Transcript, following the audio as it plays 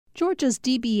Georgia's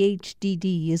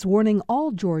DBHDD is warning all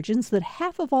Georgians that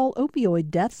half of all opioid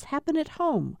deaths happen at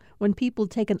home when people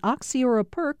take an oxy or a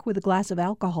perk with a glass of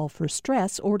alcohol for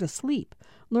stress or to sleep.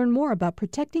 Learn more about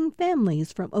protecting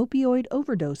families from opioid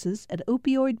overdoses at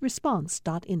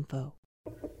opioidresponse.info.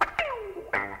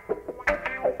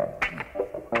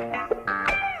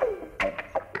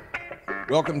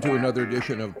 Welcome to another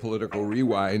edition of Political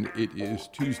Rewind. It is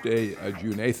Tuesday,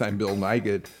 June 8th. I'm Bill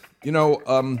Nigut.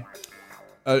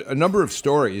 A number of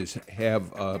stories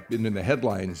have been in the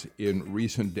headlines in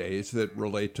recent days that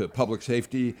relate to public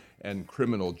safety and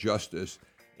criminal justice.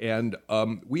 And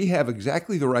we have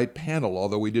exactly the right panel,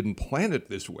 although we didn't plan it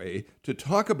this way, to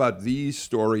talk about these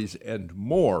stories and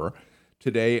more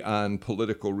today on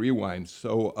Political Rewind.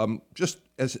 So just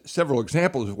as several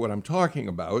examples of what I'm talking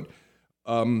about,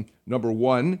 number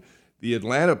one, the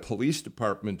Atlanta Police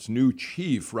Department's new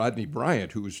chief, Rodney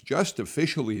Bryant, who was just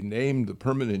officially named the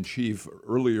permanent chief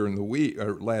earlier in the week,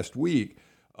 or last week,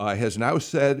 has now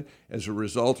said, as a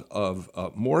result of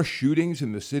more shootings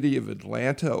in the city of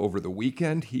Atlanta over the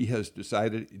weekend, he has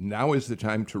decided now is the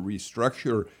time to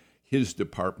restructure his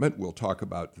department. We'll talk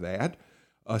about that.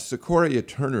 Secoriea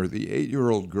Turner, the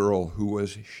 8-year-old girl who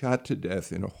was shot to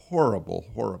death in a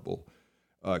horrible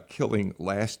killing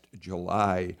last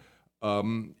July,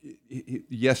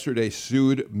 yesterday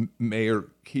sued Mayor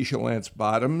Keisha Lance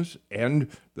Bottoms and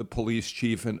the police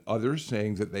chief and others,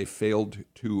 saying that they failed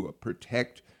to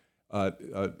protect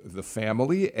the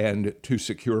family and to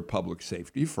secure public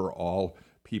safety for all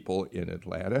people in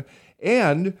Atlanta.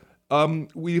 And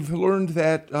we've learned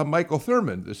that Michael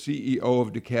Thurmond, the CEO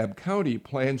of DeKalb County,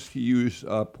 plans to use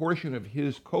a portion of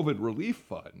his COVID relief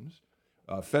funds,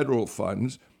 federal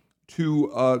funds,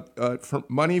 for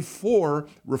money for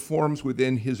reforms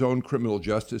within his own criminal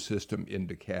justice system in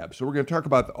DeKalb. So we're going to talk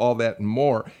about all that and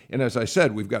more. And as I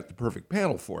said, we've got the perfect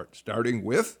panel for it, starting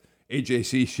with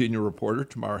AJC senior reporter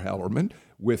Tamar Hallerman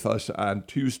with us on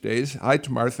Tuesdays. Hi,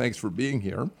 Tamar. Thanks for being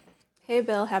here. Hey,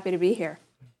 Bill. Happy to be here.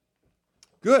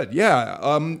 Good. Yeah.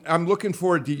 I'm looking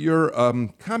forward to your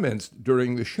comments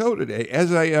during the show today,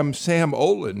 as I am Sam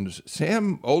Olens.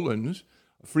 Sam Olens,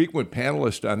 a frequent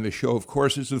panelist on the show, of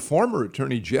course, is the former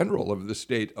Attorney General of the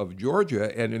state of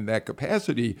Georgia, and in that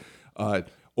capacity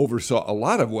oversaw a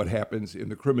lot of what happens in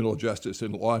the criminal justice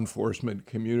and law enforcement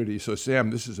community. So,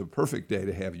 Sam, this is a perfect day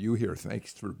to have you here.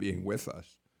 Thanks for being with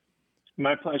us.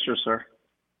 My pleasure, sir.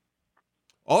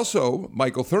 Also,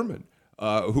 Michael Thurmond,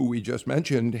 who we just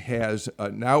mentioned, has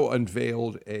now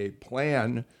unveiled a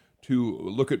plan to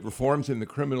look at reforms in the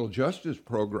criminal justice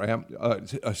program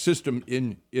a system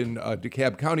in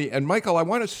DeKalb County. And Michael, I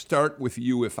want to start with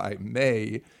you, if I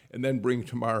may, and then bring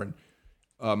Tamar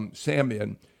and Sam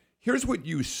in. Here's what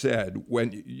you said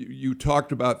when you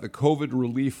talked about the COVID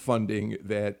relief funding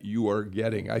that you are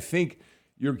getting. I think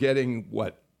you're getting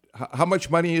what? How much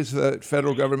money is the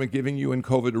federal government giving you in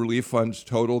COVID relief funds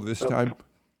total this time?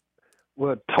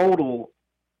 Well, total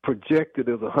projected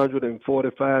is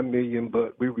 $145 million,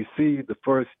 but we received the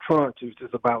first tranche, which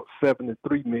is about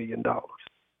 $73 million.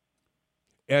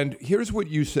 And here's what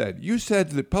you said. You said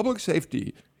that public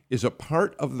safety is a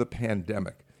part of the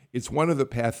pandemic. It's one of the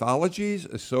pathologies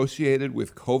associated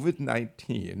with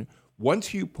COVID-19.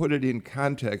 Once you put it in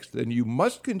context, then you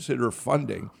must consider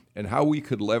funding and how we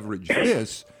could leverage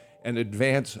this and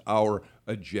advance our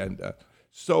agenda.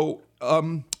 So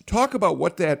talk about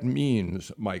what that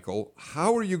means, Michael.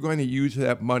 How are you going to use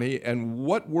that money, and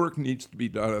what work needs to be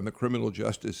done on the criminal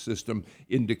justice system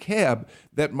in DeKalb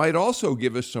that might also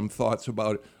give us some thoughts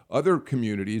about other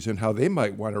communities and how they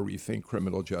might want to rethink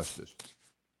criminal justice?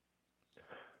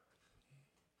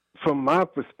 From my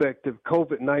perspective,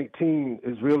 COVID-19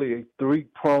 is really a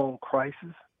three-pronged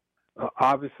crisis.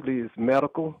 Obviously, it's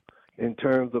medical in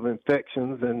terms of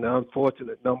infections and the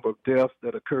unfortunate number of deaths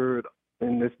that occurred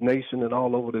in this nation and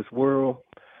all over this world,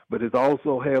 but it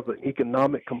also has an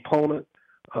economic component.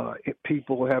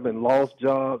 People having lost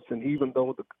jobs, and even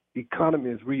though the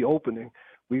economy is reopening,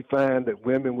 we find that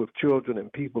women with children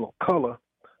and people of color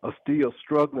are still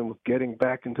struggling with getting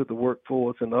back into the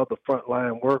workforce and other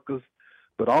frontline workers.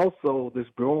 But also this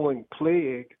growing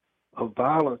plague of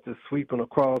violence that's sweeping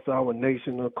across our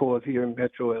nation, of course, here in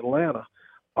Metro Atlanta,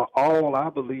 are all, I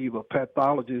believe, are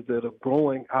pathologies that are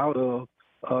growing out of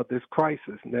this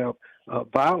crisis. Now,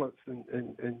 violence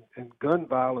and gun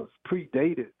violence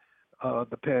predated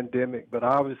the pandemic, but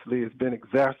obviously it's been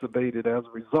exacerbated as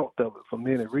a result of it for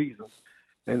many reasons.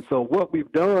 And so what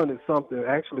we've done is something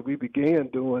actually we began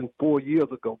doing 4 years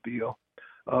ago, Bill.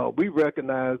 We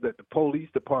recognize that the police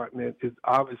department is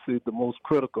obviously the most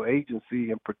critical agency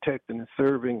in protecting and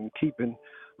serving and keeping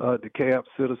DeKalb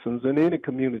citizens and any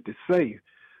community safe.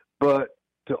 But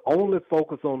To only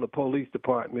focus on the police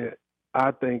department,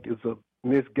 I think, is a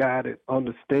misguided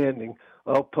understanding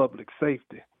of public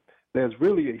safety. There's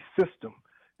really a system.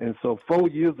 And so 4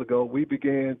 years ago, we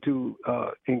began to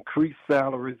increase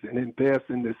salaries and invest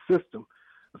in this system.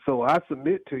 So I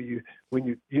submit to you,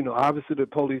 when obviously the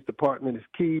police department is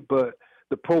key, but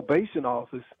the probation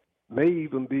office may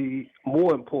even be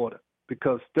more important,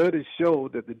 because studies show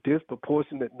that the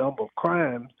disproportionate number of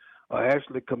crimes are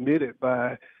actually committed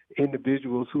by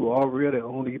individuals who are already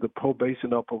on either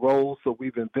probation or parole. So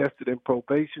we've invested in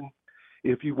probation.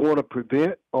 If you want to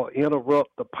prevent or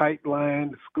interrupt the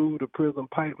pipeline, the school to prison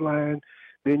pipeline,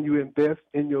 then you invest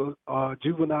in your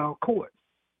juvenile court,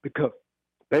 because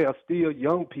they are still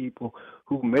young people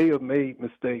who may have made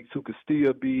mistakes, who could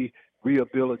still be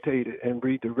rehabilitated and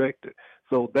redirected.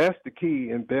 So that's the key,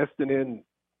 investing in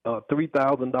a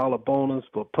 $3,000 bonus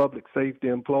for public safety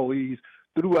employees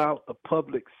throughout the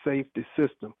public safety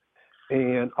system,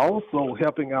 and also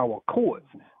helping our courts,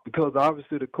 because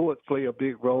obviously the courts play a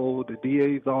big role, the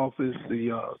DA's office,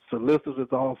 the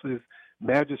solicitor's office,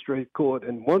 magistrate court.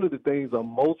 And one of the things I'm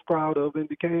most proud of in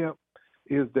DeKalb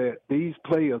is that these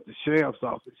players, the sheriff's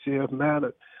office, Sheriff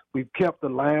Mallett, we've kept the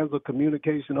lines of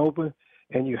communication open,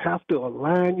 and you have to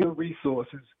align your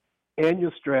resources and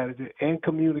your strategy and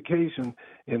communication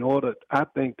in order, I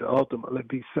think, to ultimately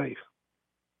be safe.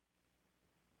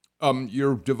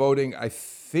 You're devoting, I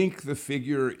think the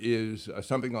figure is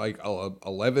something like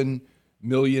 $11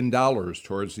 million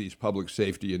towards these public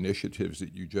safety initiatives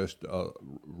that you just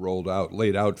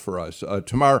laid out for us.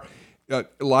 Tamar, a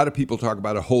lot of people talk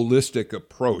about a holistic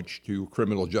approach to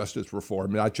criminal justice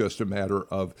reform, not just a matter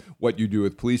of what you do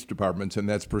with police departments, and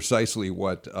that's precisely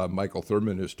what Michael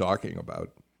Thurmond is talking about.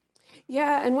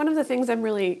 Yeah, and one of the things I'm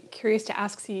really curious to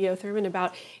ask CEO Thurmond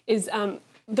about is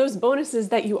those bonuses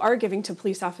that you are giving to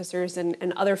police officers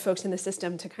and other folks in the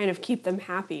system to kind of keep them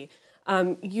happy.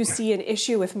 You see an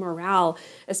issue with morale,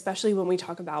 especially when we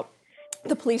talk about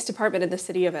the police department in the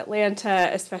city of Atlanta,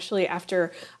 especially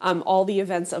after all the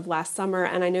events of last summer.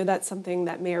 And I know that's something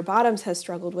that Mayor Bottoms has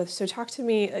struggled with. So talk to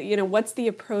me, what's the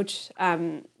approach,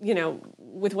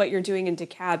 with what you're doing in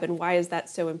DeKalb, and why is that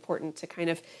so important to kind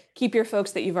of keep your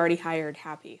folks that you've already hired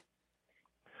happy?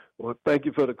 Well, thank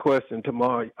you for the question,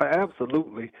 Tamar.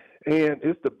 Absolutely. And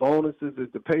it's the bonuses,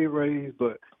 it's the pay raise,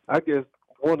 but I guess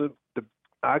one of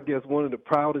the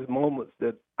proudest moments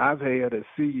that I've had as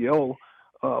CEO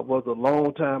was a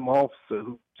longtime officer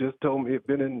who just told me he'd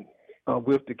been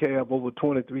with DeKalb over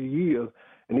 23 years.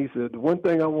 And he said, the one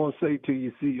thing I want to say to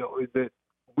you, CEO, is that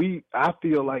I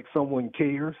feel like someone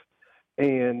cares,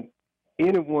 and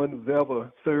anyone who's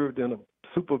ever served in a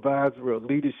supervisory or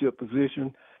leadership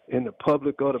position in the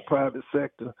public or the private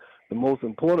sector, the most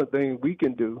important thing we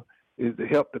can do is to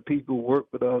help the people who work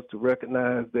with us to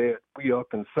recognize that we are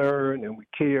concerned and we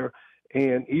care.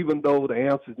 And even though the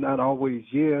answer is not always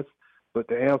yes, but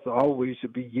the answer always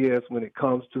should be yes when it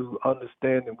comes to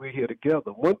understanding we're here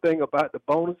together. One thing about the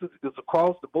bonuses is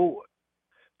across the board.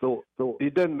 So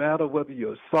it doesn't matter whether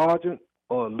you're a sergeant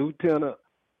or a lieutenant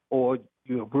or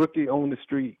you're a rookie on the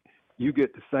street, you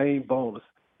get the same bonus.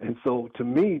 And so to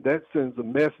me, that sends a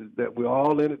message that we're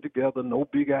all in it together, no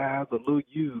big I's or little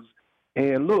U's.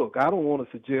 And look, I don't want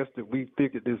to suggest that we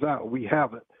figured this out. We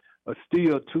haven't.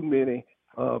 Still too many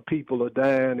people are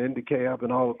dying in DeKalb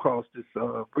and all across this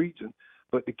region.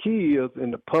 But the key is, in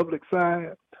the public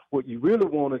side, what you really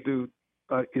want to do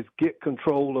is get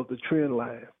control of the trend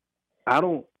line. I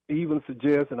don't even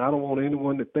suggest, and I don't want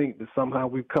anyone to think that somehow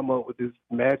we've come up with this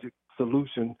magic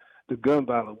solution to gun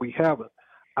violence. We haven't.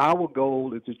 Our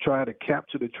goal is to try to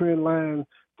capture the trend line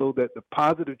so that the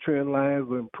positive trend lines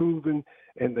are improving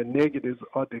and the negatives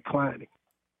are declining.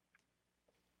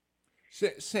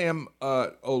 Sam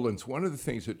Olens, one of the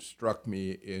things that struck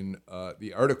me in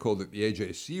the article that the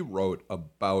AJC wrote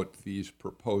about these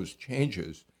proposed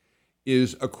changes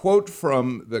is a quote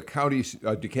from the county's,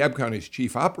 DeKalb County's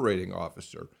chief operating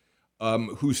officer,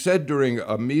 who said during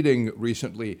a meeting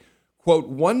recently, quote,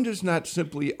 "One does not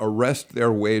simply arrest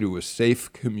their way to a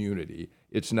safe community.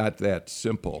 It's not that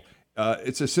simple."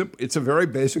 It's a very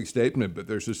basic statement, but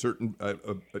there's a certain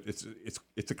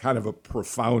it's a kind of a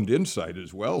profound insight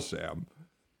as well, Sam.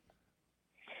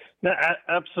 No,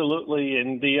 absolutely.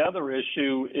 And the other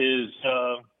issue is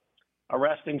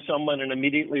arresting someone and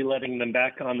immediately letting them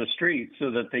back on the street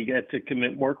so that they get to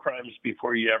commit more crimes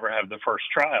before you ever have the first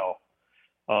trial.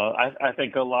 I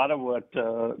think a lot of what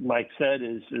Mike said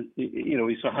is,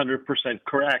 he's 100%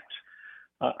 correct.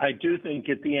 I do think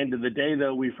at the end of the day,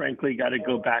 though, we frankly got to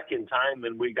go back in time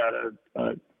and we got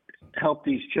to help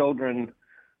these children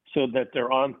so that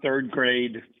they're on third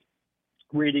grade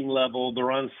reading level, they're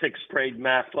on sixth grade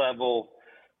math level,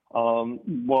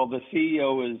 While the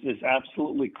CEO is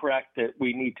absolutely correct that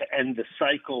we need to end the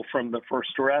cycle from the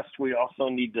first arrest, we also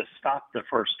need to stop the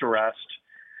first arrest.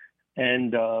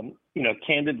 And,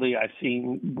 candidly, I've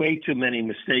seen way too many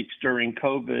mistakes during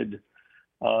COVID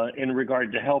in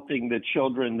regard to helping the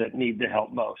children that need the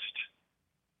help most.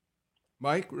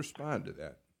 Mike, respond to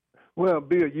that. Well,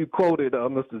 Bill, you quoted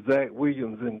Mr. Zach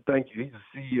Williams, and thank you. He's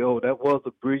the CEO. That was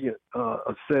a brilliant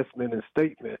assessment and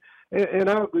statement. And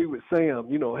I agree with Sam.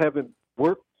 Having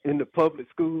worked in the public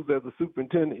schools as a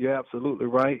superintendent, you're absolutely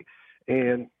right.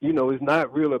 And, it's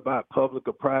not really about public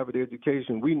or private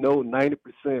education. We know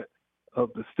 90% of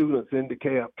the students in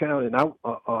DeKalb County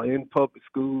are in public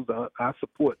schools. I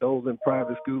support those in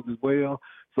private schools as well.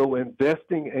 So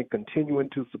investing and continuing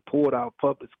to support our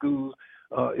public schools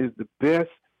is the best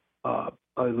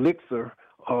elixir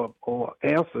or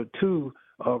answer to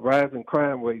rising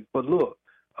crime rates. But look,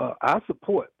 I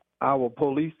support our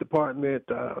police department,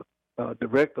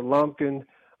 Director Lumpkin,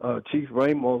 Chief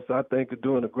Ramos, I think, are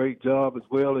doing a great job, as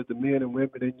well as the men and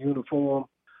women in uniform.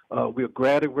 We're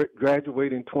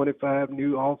graduating 25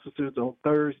 new officers on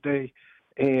Thursday,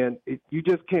 and you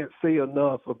just can't say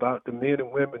enough about the men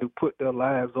and women who put their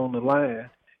lives on the line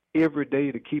every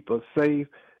day to keep us safe.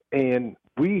 And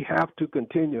we have to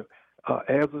continue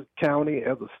as a county,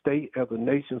 as a state, as a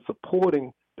nation,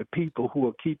 supporting the people who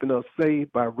are keeping us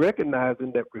safe by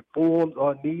recognizing that reforms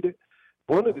are needed.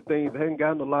 One of the things that hasn't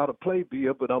gotten a lot of play,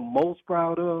 Bill, but I'm most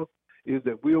proud of is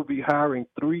that we'll be hiring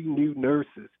 3 new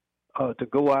nurses to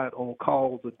go out on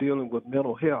calls of dealing with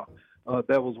mental health.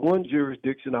 There was one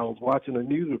jurisdiction, I was watching a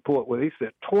news report where they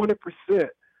said 20%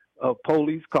 of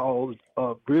police calls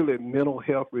are really mental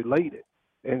health related.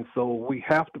 And so we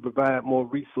have to provide more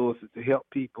resources to help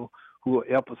people who are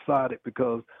episodic,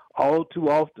 because all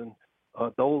too often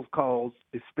those calls,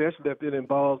 especially if it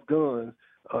involves guns,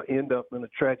 end up in a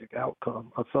tragic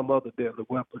outcome or some other deadly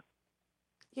weapon.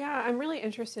 Yeah, I'm really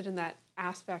interested in that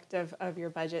aspect of your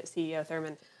budget, CEO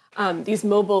Thurmond. These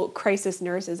mobile crisis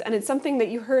nurses. And it's something that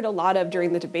you heard a lot of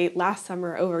during the debate last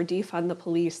summer over defund the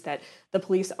police, that the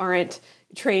police aren't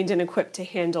trained and equipped to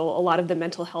handle a lot of the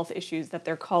mental health issues that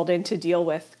they're called in to deal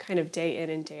with kind of day in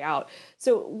and day out.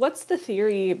 So what's the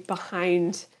theory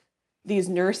behind these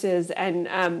nurses,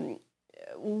 and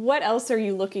what else are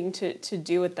you looking to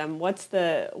do with them? What's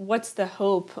the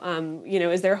hope?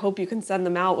 Is there hope you can send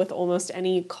them out with almost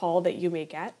any call that you may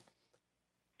get?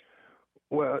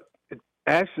 Well,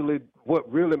 actually, what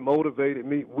really motivated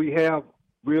me, we have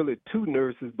really 2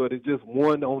 nurses, but it's just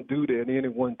one on duty at any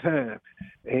one time.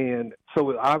 And so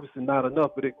it's obviously not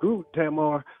enough, but it grew,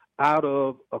 Tamar, out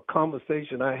of a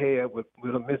conversation I had with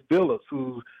Miss Billups,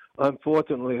 who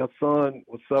unfortunately her son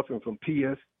was suffering from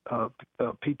PTSD.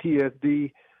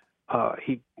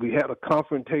 We had a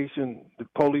confrontation, the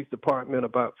police department,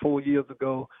 about 4 years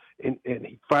ago, and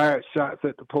he fired shots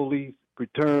at the police,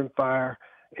 returned fire,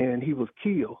 and he was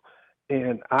killed.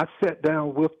 And I sat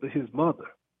down with his mother,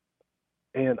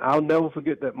 and I'll never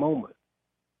forget that moment.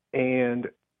 And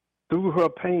through her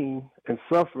pain and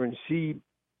suffering, she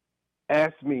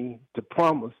asked me to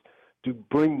promise to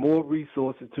bring more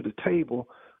resources to the table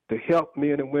to help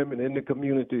men and women in the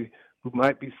community who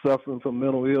might be suffering from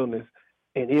mental illness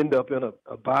and end up in a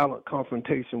violent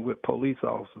confrontation with police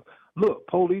officers. Look,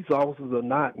 police officers are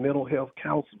not mental health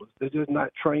counselors. They're just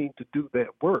not trained to do that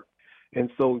work. And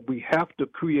so we have to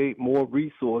create more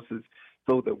resources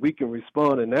so that we can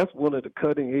respond. And that's one of the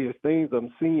cutting edge things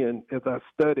I'm seeing as I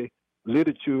study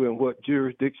literature and what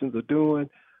jurisdictions are doing,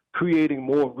 creating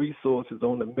more resources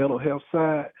on the mental health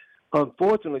side.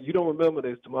 Unfortunately, you don't remember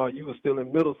this, Tamar, you were still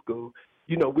in middle school.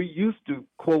 We used to,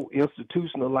 quote,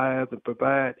 institutionalize and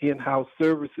provide in-house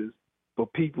services for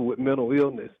people with mental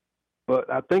illness. But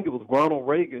I think it was Ronald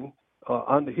Reagan,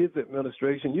 under his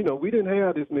administration, we didn't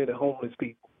have this many homeless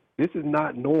people. This is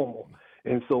not normal.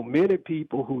 And so many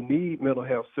people who need mental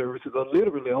health services are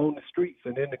literally on the streets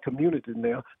and in the community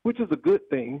now, which is a good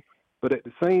thing. But at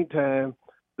the same time,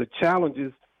 the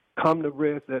challenges come to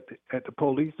rest at the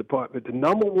police department. The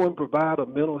number one provider of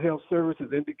mental health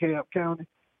services in DeKalb County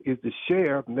is the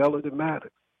sheriff, Melody Maddox,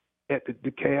 at the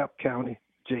DeKalb County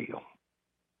Jail.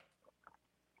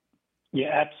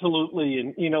 Yeah, absolutely.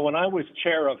 And, when I was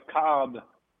chair of COB,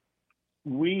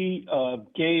 we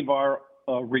gave our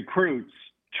recruits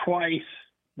twice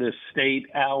the state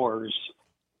hours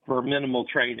for minimal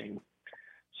training.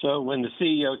 So when the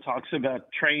CEO talks about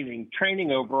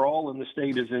training overall in the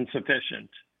state is insufficient.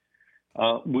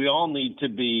 We all need to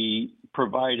be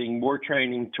providing more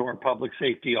training to our public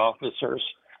safety officers.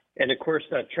 And of course,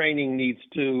 that training needs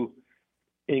to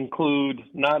include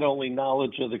not only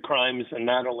knowledge of the crimes and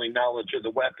not only knowledge of the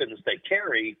weapons they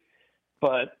carry,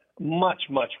 but much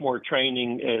more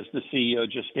training, as the CEO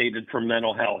just stated, for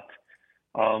mental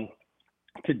health,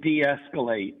 to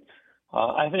de-escalate.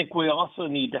 I think we also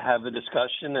need to have a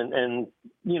discussion, and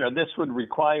this would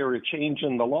require a change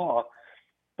in the law,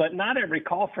 but not every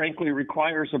call, frankly,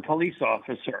 requires a police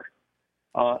officer.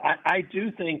 I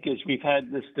do think, as we've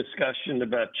had this discussion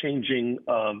about changing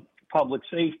public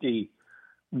safety,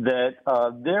 that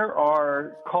there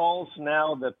are calls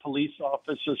now that police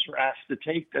officers are asked to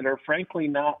take that are frankly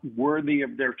not worthy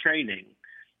of their training,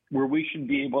 where we should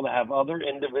be able to have other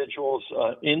individuals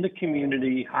in the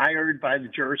community hired by the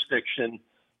jurisdiction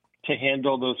to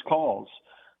handle those calls.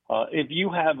 If you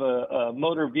have a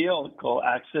motor vehicle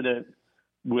accident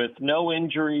with no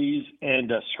injuries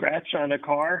and a scratch on a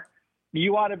car,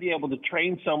 you ought to be able to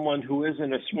train someone who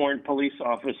isn't a sworn police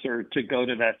officer to go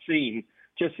to that scene,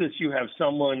 just as you have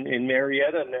someone in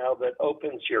Marietta now that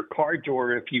opens your car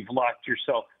door if you've locked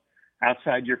yourself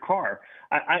outside your car.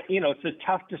 It's a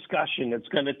tough discussion. It's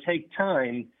going to take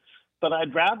time, but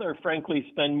I'd rather, frankly,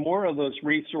 spend more of those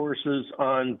resources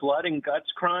on blood and guts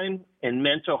crime and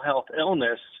mental health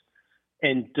illness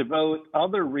and devote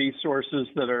other resources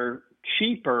that are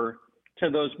cheaper to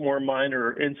those more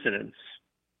minor incidents.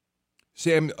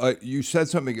 Sam, you said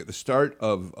something at the start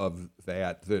of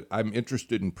that I'm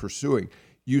interested in pursuing.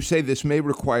 You say this may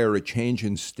require a change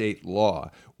in state law.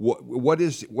 What are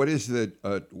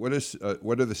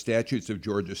the statutes of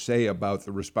Georgia say about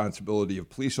the responsibility of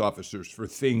police officers for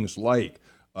things like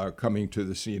coming to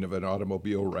the scene of an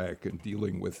automobile wreck and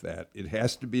dealing with that? It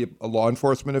has to be a law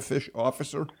enforcement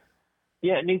officer?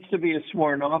 Yeah, it needs to be a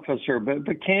sworn officer. But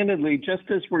candidly, just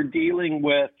as we're dealing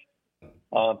with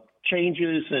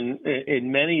changes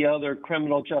in many other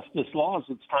criminal justice laws,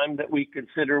 it's time that we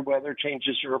consider whether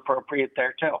changes are appropriate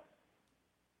there too.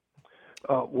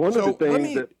 One of the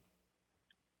things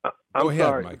I'm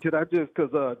sorry, Mike. could I just,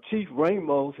 because Chief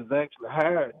Ramos has actually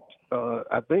hired,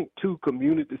 I think, 2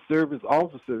 community service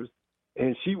officers,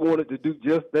 and she wanted to do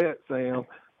just that, Sam,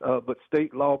 but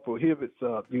state law prohibits,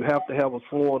 you have to have a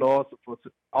sworn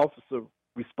officer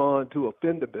respond to a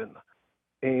fender bender,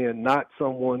 and not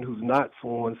someone who's not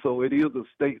sworn. So it is a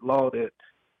state law that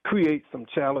creates some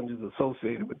challenges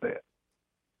associated with that.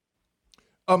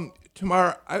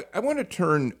 Tamar, I want to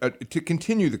turn to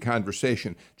continue the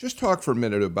conversation. Just talk for a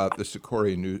minute about the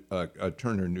Secoriea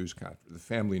Turner news conference, the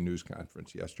family news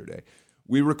conference yesterday.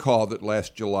 We recall that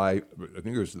last July, I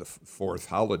think it was the 4th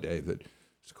holiday, that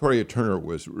Secoriea Turner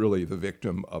was really the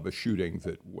victim of a shooting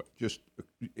that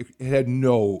it had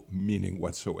no meaning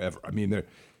whatsoever. I mean,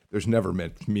 there's never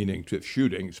meant meaning to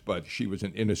shootings, but she was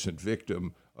an innocent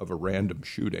victim of a random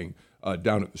shooting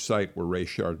down at the site where where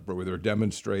there were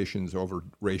demonstrations over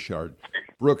Rayshard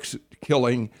Brooks'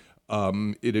 killing.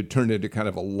 It had turned into kind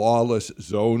of a lawless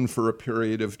zone for a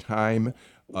period of time.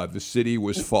 The city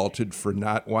was faulted for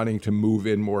not wanting to move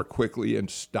in more quickly and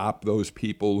stop those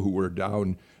people who were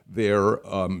down there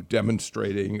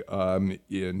demonstrating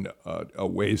in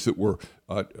ways that were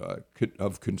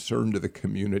of concern to the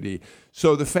community.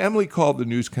 So the family called the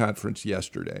news conference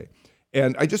yesterday.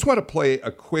 And I just want to play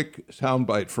a quick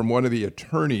soundbite from one of the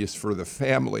attorneys for the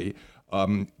family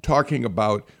talking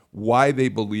about why they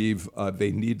believe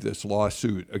they need this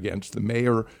lawsuit against the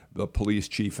mayor, the police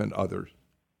chief, and others.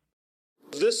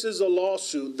 This is a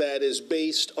lawsuit that is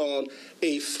based on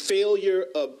a failure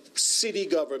of city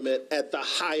government at the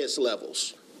highest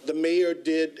levels. The mayor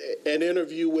did an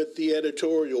interview with the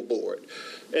editorial board,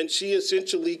 and she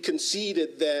essentially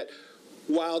conceded that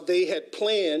while they had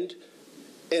planned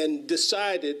and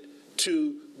decided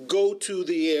to go to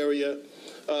the area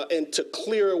and to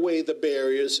clear away the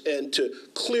barriers and to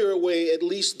clear away at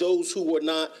least those who were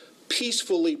not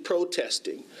peacefully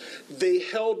protesting, they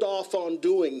held off on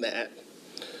doing that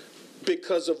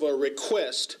because of a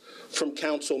request from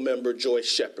Council Member Joyce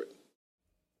Shepard.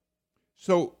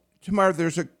 So, Tamar,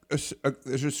 there's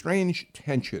a strange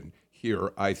tension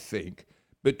here, I think,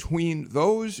 between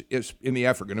those in the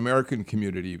African American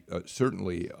community,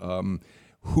 certainly,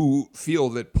 who feel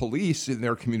that police in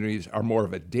their communities are more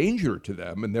of a danger to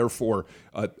them, and therefore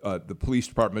the police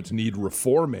departments need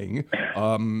reforming,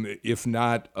 if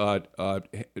not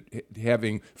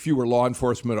having fewer law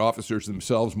enforcement officers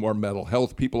themselves, more mental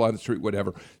health people on the street,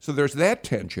 whatever. So there's that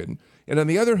tension. And on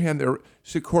the other hand, there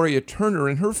Secoriea Turner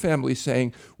and her family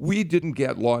saying, we didn't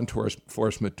get law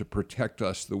enforcement to protect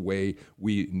us the way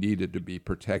we needed to be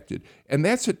protected. And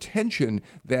that's a tension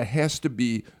that has to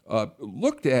be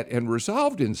looked at and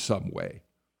resolved in some way.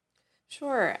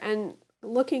 Sure. And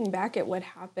looking back at what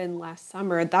happened last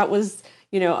summer, that was,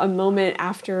 a moment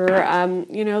after,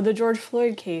 the George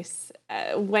Floyd case,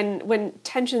 when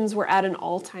tensions were at an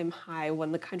all-time high,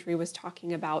 when the country was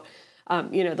talking about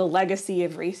the legacy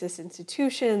of racist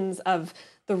institutions, of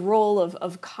the role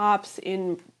of cops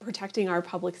in protecting our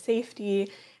public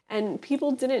safety. And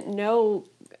people didn't know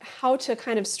how to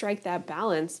kind of strike that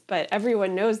balance. But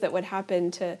everyone knows that what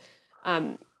happened to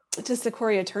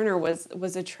Secoriea Turner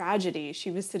was a tragedy.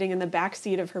 She was sitting in the back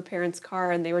seat of her parents'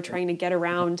 car, and they were trying to get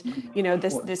around,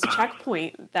 this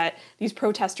checkpoint that these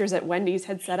protesters at Wendy's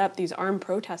had set up, these armed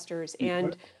protesters.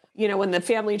 And when the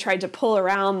family tried to pull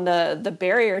around the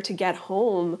barrier to get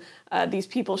home, these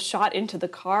people shot into the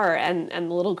car, and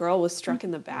the little girl was struck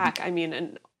in the back. I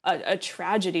mean, a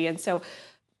tragedy. And so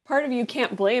part of you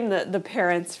can't blame the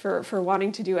parents for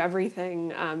wanting to do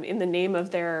everything in the name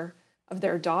of their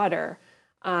daughter.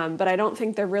 But I don't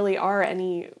think there really are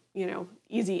any,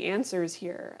 easy answers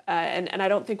here. And I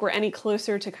don't think we're any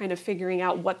closer to kind of figuring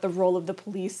out what the role of the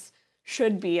police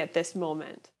should be at this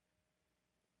moment.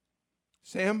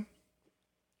 Sam?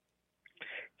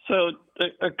 So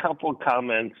a couple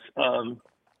comments.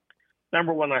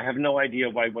 Number one, I have no idea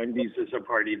why Wendy's is a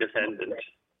party defendant.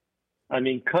 I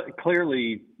mean,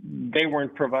 clearly they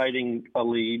weren't providing a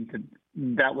lead.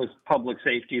 That was public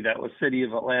safety. That was City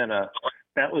of Atlanta.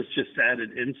 That was just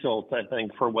added insult, I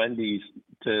think, for Wendy's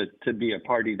to be a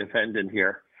party defendant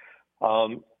here.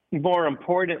 More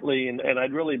importantly, and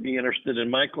I'd really be interested in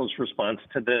Michael's response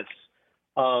to this,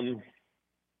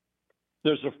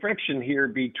 there's a friction here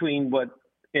between what,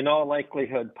 in all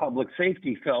likelihood, public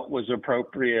safety felt was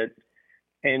appropriate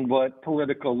and what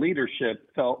political leadership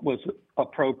felt was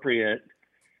appropriate.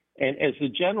 And as a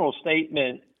general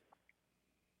statement,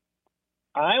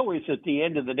 I always, at the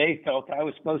end of the day, felt I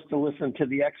was supposed to listen to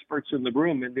the experts in the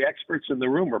room, and the experts in the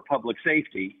room were public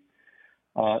safety.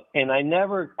 And I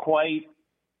never quite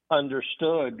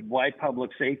understood why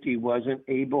public safety wasn't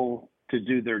able to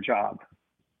do their job.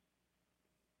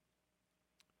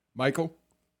 Michael?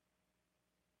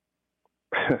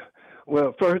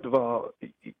 Well, first of all,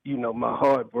 my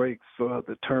heart breaks for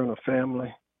the Turner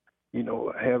family.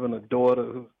 Having a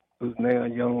daughter who's now a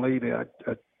young lady, I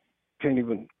can't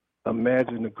even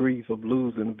imagine the grief of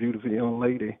losing a beautiful young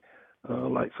lady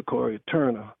like Secoriea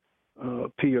Turner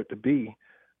appeared to be.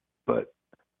 But,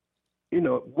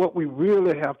 what we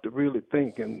really have to really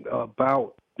think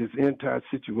about this entire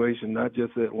situation, not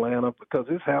just Atlanta, because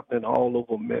it's happening all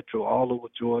over Metro, all over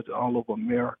Georgia, all over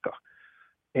America.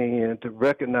 And to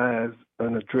recognize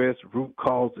and address root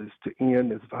causes to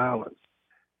end this violence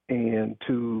and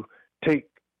to take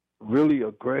really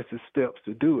aggressive steps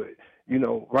to do it.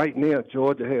 Right now,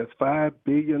 Georgia has $5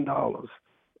 billion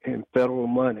in federal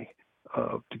money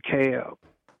to DeKalb,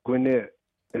 Gwinnett,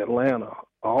 Atlanta,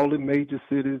 all the major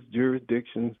cities,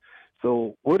 jurisdictions.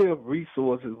 So what if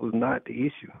resources was not the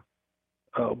issue?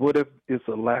 What if it's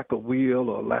a lack of will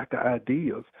or lack of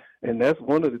ideas? And that's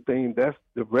one of the things, that's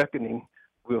the reckoning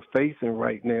we're facing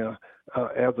right now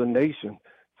as a nation.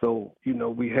 So,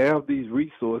 we have these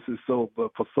resources,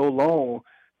 but for so long,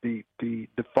 the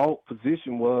default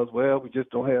position was, well, we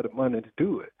just don't have the money to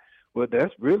do it. Well,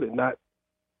 that's really not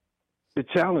the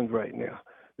challenge right now.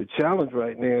 The challenge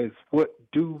right now is, what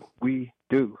do we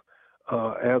do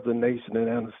as a nation and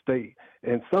as a state?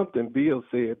 And something Bill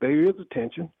said, there is a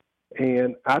tension,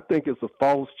 and I think it's a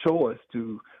false choice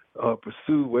to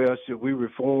pursue, well, should we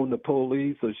reform the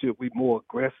police or should we more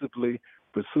aggressively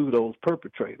pursue those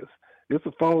perpetrators? It's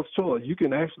a false choice. You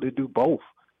can actually do both.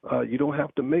 You don't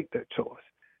have to make that choice.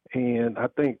 And I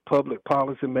think public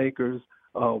policymakers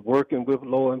working with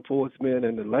law enforcement,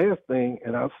 and the last thing,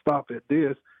 and I'll stop at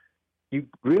this, you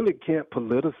really can't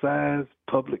politicize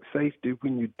public safety.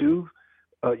 When you do,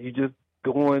 you just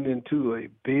going into a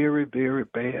very, very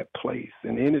bad place.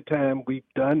 And anytime we've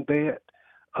done that,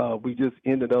 we just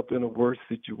ended up in a worse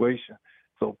situation.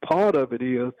 So part of it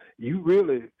is, you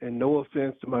really, and no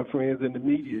offense to my friends in the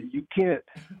media, you can't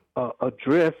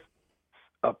address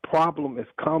a problem as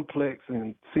complex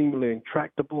and seemingly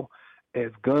intractable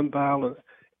as gun violence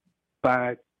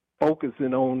by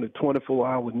focusing on the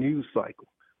 24-hour news cycle.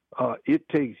 It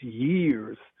takes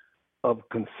years of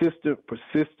consistent,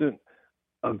 persistent,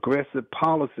 aggressive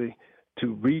policy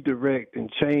to redirect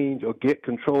and change or get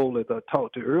control, as I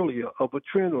talked to earlier, of a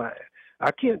trend line. I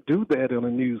can't do that in a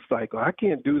news cycle. I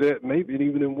can't do that maybe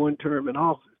even in one term in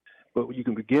office. But you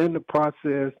can begin the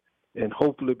process and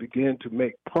hopefully begin to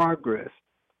make progress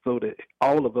so that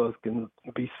all of us can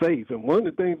be safe. And one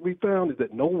of the things we found is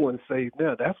that no one's safe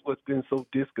now. That's what's been so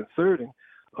disconcerting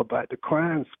about the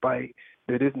crime spike,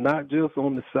 that it's not just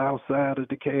on the south side of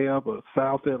DeKalb or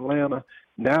South Atlanta.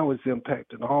 Now it's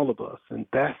impacting all of us. And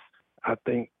that's, I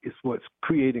think, is what's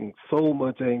creating so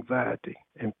much anxiety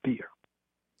and fear.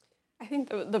 I think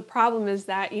the problem is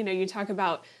that, you talk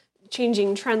about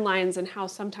changing trend lines and how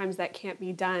sometimes that can't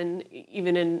be done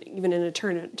even in a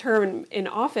term in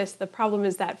office. The problem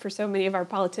is that for so many of our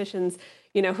politicians,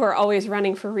 who are always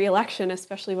running for re-election,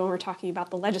 especially when we're talking about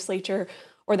the legislature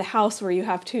or the House where you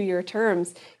have 2-year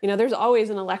terms, there's always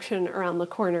an election around the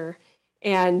corner.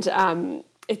 And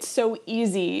it's so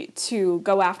easy to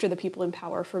go after the people in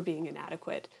power for being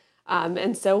inadequate.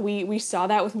 And so we saw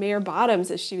that with Mayor Bottoms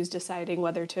as she was deciding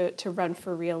whether to run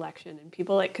for re-election, and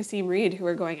people like Kasim Reed who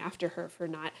are going after her for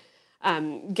not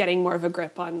getting more of a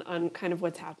grip on kind of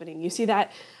what's happening. You see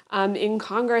that in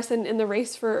Congress and in the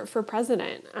race for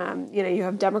president. You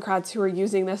have Democrats who are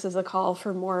using this as a call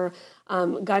for more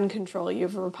gun control. You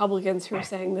have Republicans who are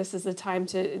saying this is a time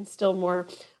to instill more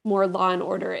law and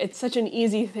order. It's such an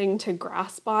easy thing to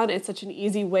grasp on. It's such an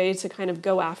easy way to kind of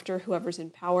go after whoever's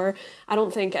in power. I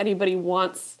don't think anybody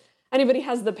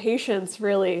has the patience,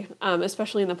 really,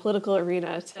 especially in the political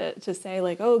arena, to say,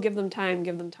 like, oh, give them time.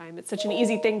 It's such an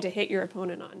easy thing to hit your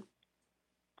opponent on.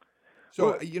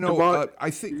 So, I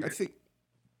think,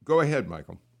 go ahead,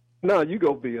 Michael. No, you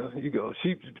go, Bill. You go.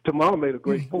 Tamar made a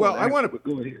great point. Well, I want to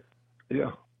go ahead.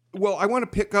 Yeah. Well, I want to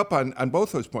pick up on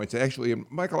both those points, actually. And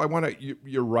Michael,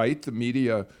 you're right. The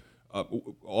media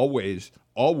always,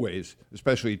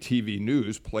 especially TV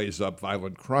news, plays up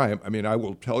violent crime. I mean, I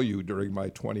will tell you, during my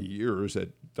 20 years at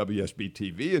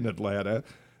WSB-TV in Atlanta,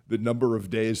 the number of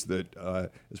days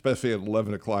that, especially at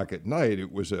 11 o'clock at night,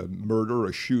 it was a murder,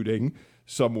 a shooting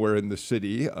somewhere in the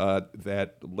city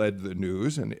that led the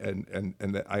news,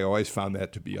 and I always found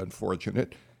that to be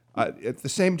unfortunate. At the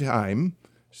same time,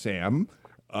 Sam,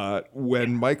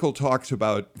 when Michael talks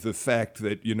about the fact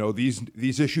that,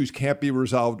 these issues can't be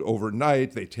resolved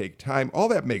overnight, they take time, all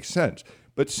that makes sense.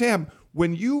 But Sam,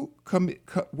 when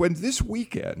this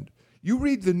weekend you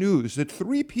read the news that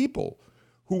 3 people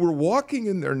who were walking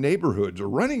in their neighborhoods or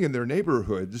running in their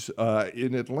neighborhoods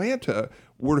in Atlanta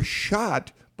were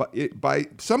shot by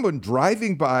someone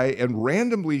driving by and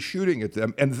randomly shooting at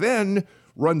them, and then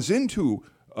runs into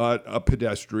a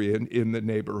pedestrian in the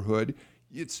neighborhood,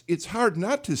 it's hard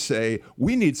not to say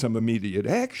we need some immediate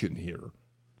action here.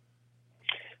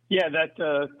 Yeah,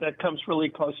 that comes really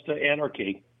close to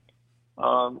anarchy.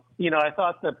 I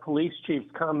thought the police chief's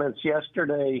comments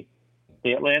yesterday,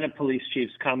 the Atlanta police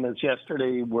chief's comments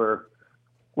yesterday, were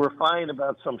fine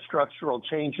about some structural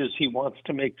changes he wants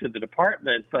to make to the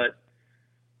department, but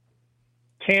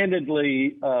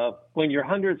candidly, when you're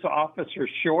hundreds of officers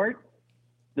short,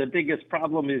 the biggest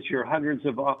problem is you're hundreds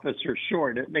of officers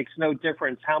short. It makes no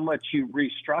difference how much you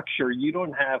restructure. You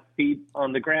don't have feet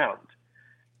on the ground.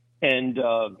 And,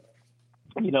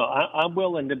 I'm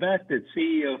willing to bet that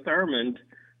CEO Thurmond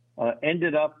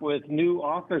ended up with new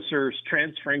officers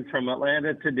transferring from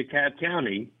Atlanta to DeKalb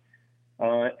County,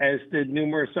 as did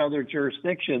numerous other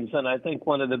jurisdictions. And I think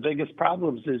one of the biggest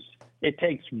problems is it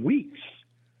takes weeks,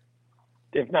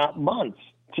 if not months,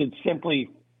 to simply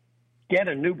get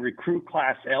a new recruit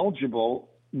class eligible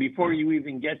before you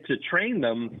even get to train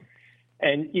them.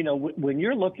 And, when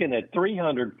you're looking at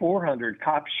 300, 400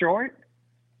 cops short,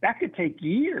 that could take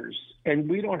years. And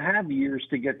we don't have years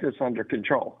to get this under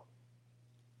control.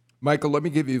 Michael, let me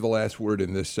give you the last word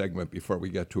in this segment before we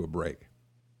get to a break.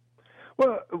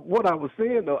 Well, what I was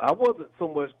saying, though, I wasn't so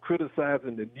much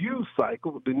criticizing the news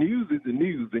cycle. The news is the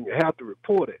news, and you have to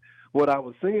report it. What I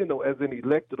was saying, though, as an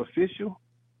elected official,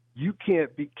 you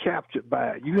can't be captured by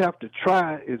it. You have to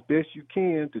try as best you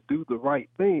can to do the right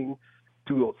thing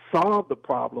to solve the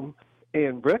problem,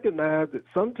 and recognize that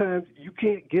sometimes you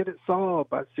can't get it solved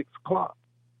by 6 o'clock.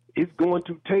 It's going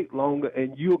to take longer,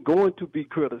 and you're going to be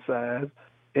criticized,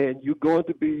 and you're going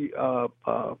to be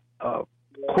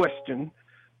questioned,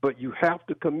 but you have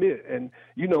to commit. And,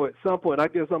 at some point, I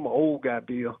guess I'm an old guy,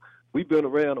 Bill. We've been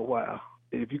around a while.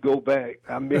 If you go back,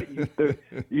 I met you.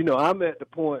 I'm at the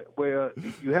point where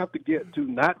you have to get to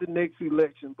not the next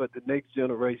election, but the next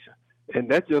generation. And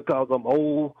that's just because I'm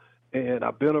old and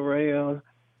I've been around.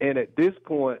 And at this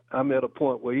point, I'm at a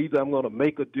point where either I'm going to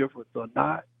make a difference or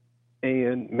not.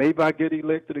 And maybe I get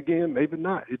elected again, maybe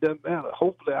not. It doesn't matter.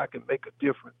 Hopefully I can make a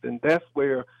difference. And that's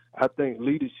where I think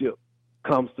leadership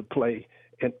comes to play,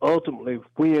 and ultimately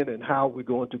when and how we're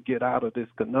going to get out of this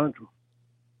conundrum.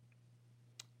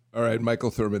 All right,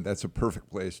 Michael Thurmond, that's a perfect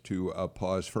place to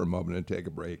pause for a moment and take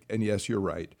a break. And yes, you're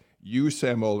right. You,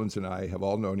 Sam Olens, and I have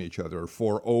all known each other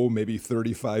for, maybe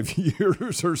 35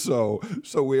 years or so.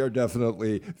 So we are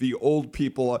definitely the old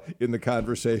people in the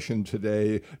conversation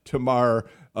today. Tamar,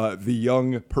 the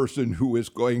young person who is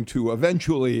going to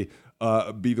eventually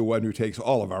be the one who takes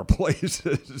all of our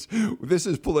places. This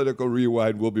is Political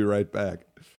Rewind. We'll be right back.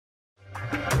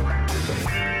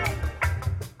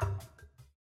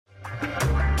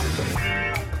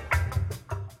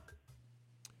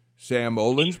 Sam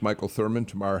Olens, Michael Thurmond,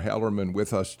 Tamar Hallerman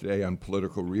with us today on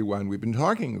Political Rewind. We've been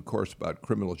talking, of course, about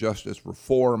criminal justice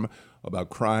reform,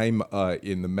 about crime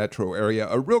in the metro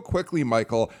area. Real quickly,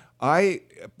 Michael, I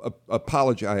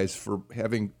apologize for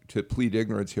having to plead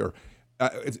ignorance here.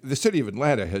 The city of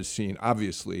Atlanta has seen,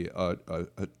 obviously, a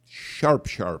sharp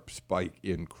spike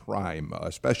in crime,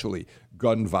 especially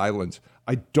gun violence.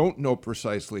 I don't know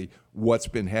precisely what's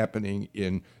been happening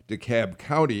in DeKalb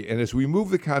County. And as we move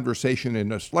the conversation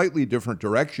in a slightly different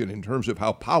direction in terms of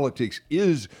how politics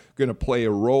is going to play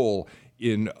a role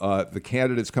in the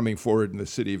candidates coming forward in the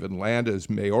city of Atlanta's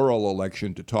mayoral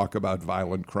election to talk about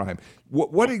violent crime,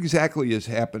 what exactly is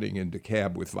happening in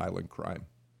DeKalb with violent crime?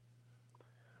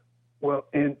 Well,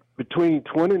 in between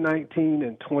 2019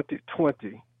 and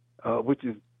 2020, which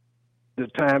is the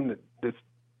time that this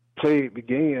plague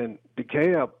began,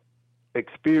 DeKalb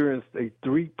experienced a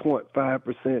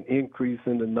 3.5% increase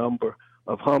in the number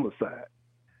of homicides,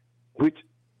 which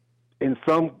in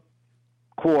some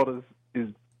quarters is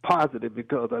positive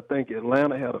because I think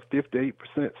Atlanta had a 58%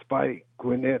 spike,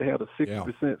 Gwinnett had a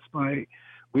 6% spike.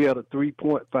 We had a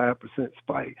 3.5%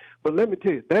 spike. But let me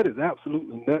tell you, that is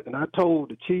absolutely nothing. I told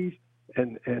the chief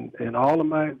and all of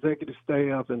my executive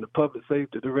staff and the public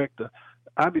safety director,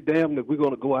 I'd be damned if we're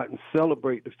going to go out and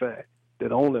celebrate the fact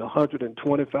that only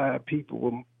 125 people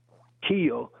were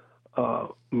killed,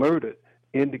 murdered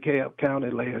in DeKalb County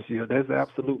last year. There's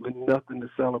absolutely nothing to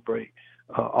celebrate.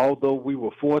 Although we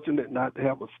were fortunate not to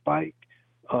have a spike,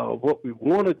 what we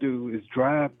want to do is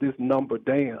drive this number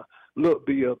down. Look,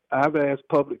 I've asked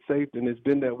public safety, and it's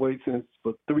been that way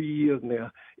for 3 years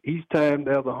now. Each time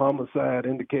there's a homicide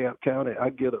in DeKalb County,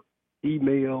 I get an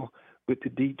email with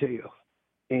the details.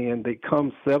 And they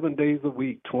come 7 days a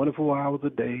week, 24 hours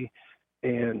a day.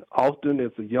 And often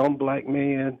it's a young black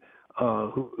man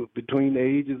who between the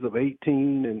ages of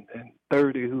 18 and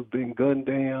 30 who's been gunned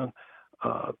down,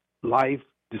 life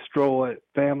destroyed,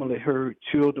 family hurt,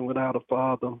 children without a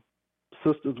father,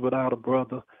 sisters without a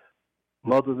brother,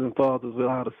 mothers and fathers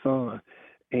without a son.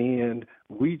 And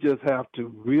we just have to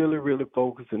really, really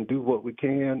focus and do what we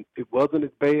can. It wasn't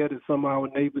as bad as some of our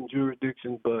neighboring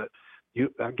jurisdictions, but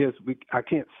I guess I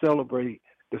can't celebrate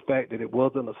the fact that it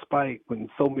wasn't a spike when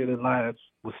so many lives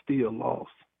were still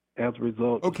lost as a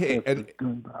result of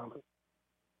gun violence.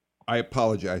 I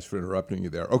apologize for interrupting you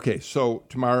there. Okay, so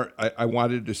Tamar, I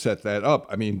wanted to set that up.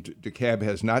 I mean, DeKalb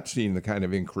has not seen the kind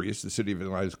of increase. The city of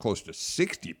Atlanta is close to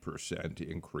 60%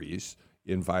 increase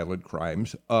in violent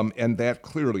crimes, and that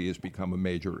clearly has become a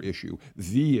major issue,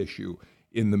 the issue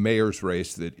in the mayor's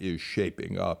race that is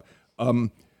shaping up. The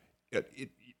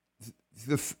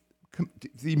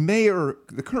mayor,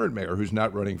 the current mayor, who's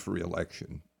not running for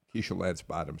re-election, Keisha Lance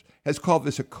Bottoms, has called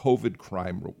this a COVID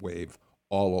crime wave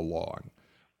all along.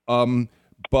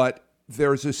 But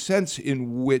there's a sense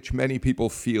in which many people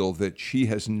feel that she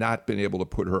has not been able to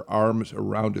put her arms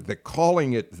around it, that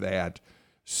calling it that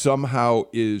somehow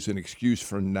is an excuse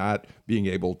for not being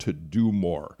able to do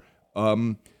more.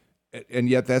 And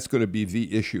yet that's going to be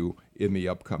the issue in the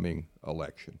upcoming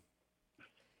election.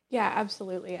 Yeah,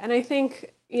 absolutely. And I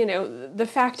think, the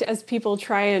fact as people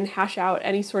try and hash out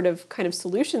any sort of kind of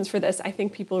solutions for this, I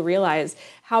think people realize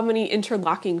how many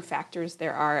interlocking factors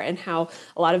there are and how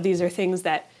a lot of these are things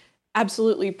that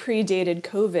absolutely predated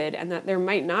COVID and that there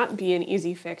might not be an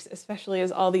easy fix, especially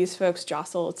as all these folks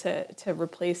jostle to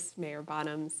replace Mayor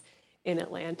Bottoms in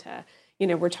Atlanta.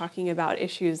 We're talking about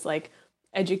issues like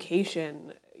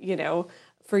education,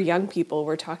 for young people.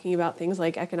 We're talking about things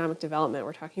like economic development.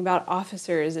 We're talking about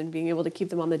officers and being able to keep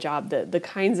them on the job, the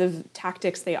kinds of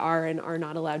tactics they are and are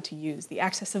not allowed to use, the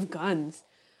access of guns,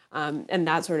 and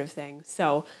that sort of thing.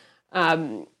 So,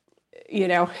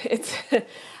 it's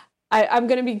I'm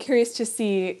going to be curious to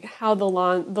see how the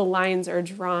lines are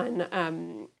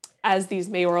drawn as these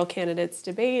mayoral candidates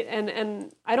debate.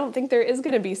 And I don't think there is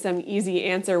going to be some easy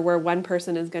answer where one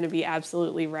person is going to be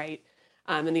absolutely right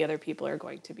and the other people are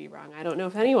going to be wrong. I don't know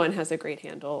if anyone has a great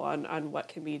handle on what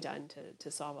can be done to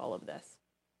solve all of this.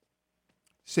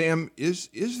 Sam, is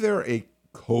there a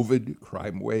COVID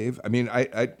crime wave? I mean,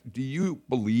 do you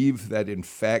believe that in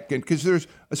fact, because there's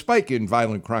a spike in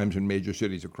violent crimes in major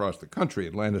cities across the country,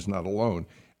 Atlanta's not alone,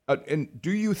 and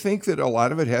do you think that a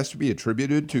lot of it has to be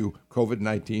attributed to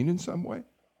COVID-19 in some way?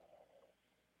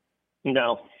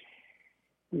 No.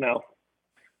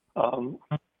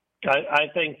 I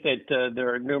think that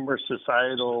there are numerous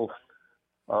societal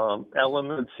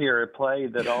elements here at play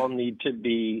that all need to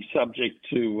be subject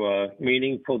to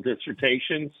meaningful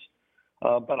dissertations.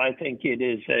 But I think it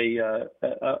is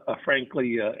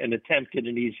frankly, an attempt at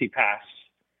an easy pass,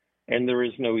 and there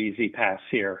is no easy pass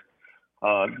here.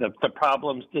 The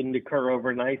problems didn't occur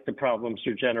overnight. The problems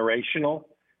are generational,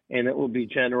 and it will be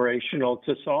generational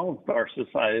to solve our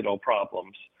societal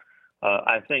problems.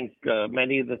 I think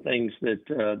many of the things that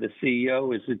the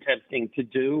CEO is attempting to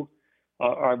do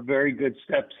are very good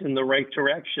steps in the right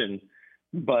direction.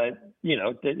 But,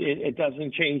 it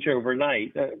doesn't change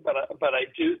overnight. But I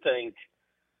do think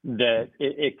that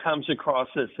it comes across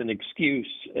as an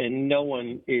excuse, and no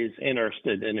one is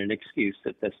interested in an excuse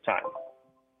at this time.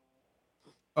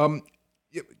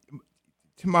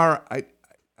 Tamar,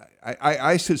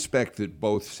 I suspect that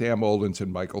both Sam Olens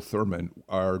and Michael Thurmond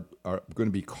are going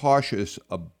to be cautious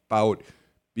about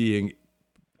being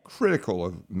critical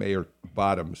of Mayor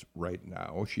Bottoms right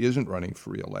now. She isn't running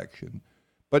for re-election.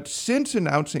 But since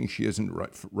announcing she isn't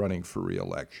running for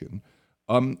re-election,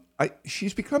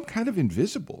 she's become kind of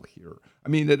invisible here. I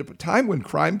mean, at a time when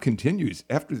crime continues,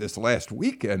 after this last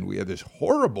weekend, we had this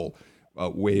horrible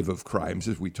wave of crimes,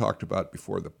 as we talked about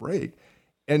before the break.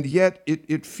 And yet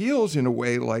it feels in a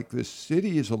way like the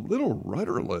city is a little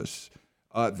rudderless,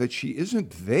 that she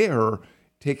isn't there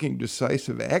taking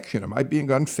decisive action. Am I being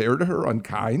unfair to her,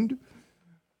 unkind?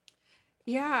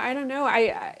 Yeah, I don't know.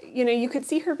 You could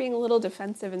see her being a little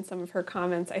defensive in some of her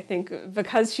comments, I think,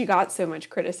 because she got so much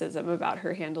criticism about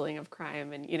her handling of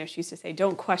crime. And, she used to say,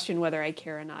 don't question whether I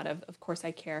care or not. Of course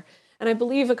I care. And I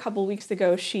believe a couple weeks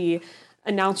ago, she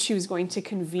announced she was going to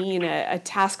convene a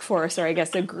task force, or I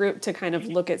guess a group, to kind of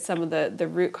look at some of the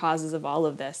root causes of all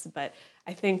of this. But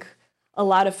I think a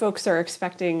lot of folks are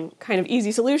expecting kind of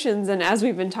easy solutions, and as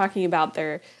we've been talking about,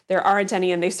 there aren't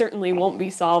any, and they certainly won't be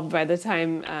solved by the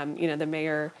time the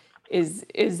mayor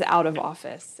is out of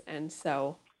office. And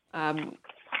so, I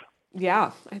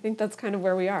think that's kind of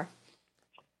where we are.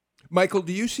 Michael,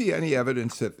 do you see any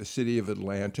evidence that the city of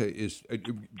Atlanta is,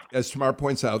 as Tamar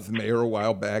points out, the mayor a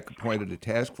while back appointed a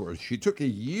task force. She took a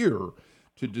year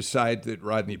to decide that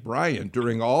Rodney Bryant,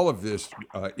 during all of this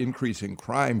increasing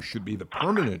crime, should be the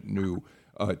permanent new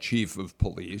chief of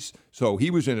police. So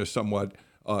he was in a somewhat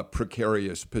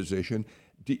precarious position.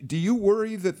 Do you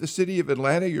worry that the city of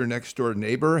Atlanta, your next door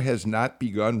neighbor, has not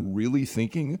begun really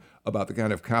thinking about the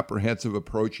kind of comprehensive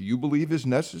approach you believe is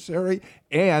necessary?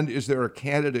 And is there a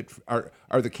candidate, are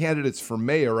the candidates for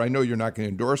mayor, I know you're not going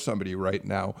to endorse somebody right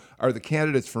now, are the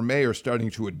candidates for mayor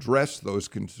starting to address those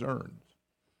concerns?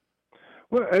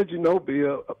 Well, as you know,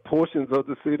 Bill, portions of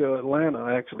the city of Atlanta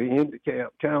are actually in DeKalb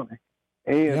County.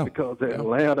 And because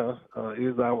Atlanta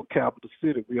is our capital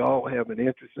city, we all have an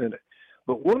interest in it.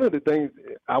 But one of the things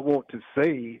I want to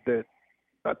say that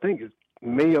I think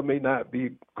may or may not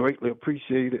be greatly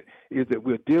appreciated is that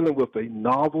we're dealing with a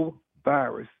novel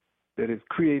virus that has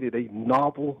created a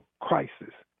novel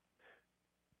crisis.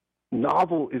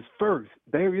 Novel is first.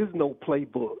 There is no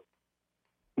playbook.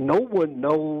 No one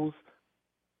knows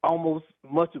almost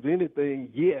much of anything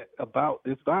yet about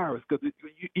this virus, because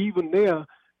even there,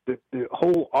 the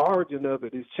whole origin of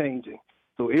it is changing.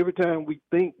 So every time we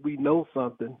think we know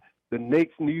something, the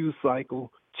next news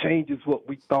cycle changes what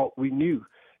we thought we knew.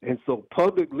 And so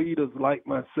public leaders like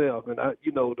myself, and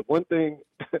the one thing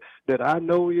that I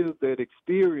know is that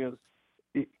experience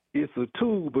it's a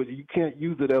tool, but you can't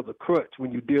use it as a crutch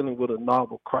when you're dealing with a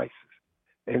novel crisis.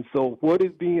 And so what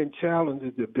is being challenged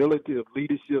is the ability of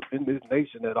leadership in this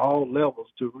nation at all levels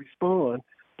to respond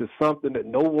to something that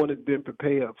no one has been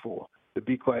prepared for, to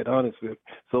be quite honest with you.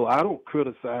 So I don't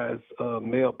criticize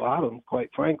Mayor Bottoms, quite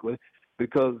frankly,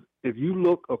 because if you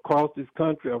look across this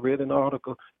country, I read an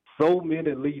article, so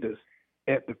many leaders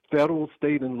at the federal,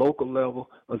 state, and local level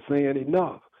are saying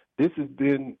enough. This has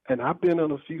been, and I've been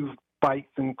in a few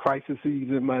fights and crises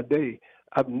in my day.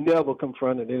 I've never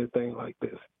confronted anything like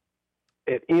this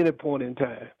at any point in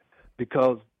time,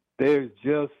 because there's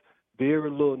just very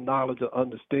little knowledge or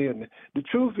understanding. The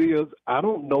truth is, I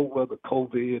don't know whether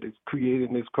COVID is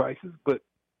creating this crisis, but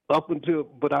I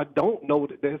don't know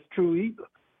that that's true either.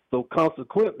 So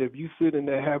consequently, if you sit in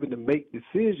there having to make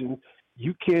decisions,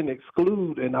 you can't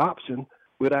exclude an option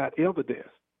without evidence.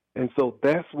 And so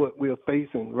that's what we're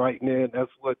facing right now, and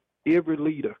that's what every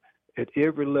leader at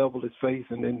every level is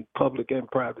facing in public and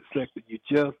private sector. You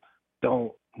just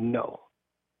don't know.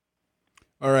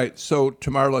 All right. So,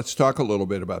 Tamar, let's talk a little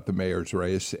bit about the mayor's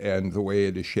race and the way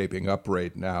it is shaping up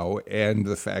right now, and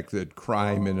the fact that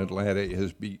crime in Atlanta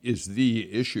is the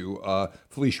issue.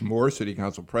 Felicia Moore, City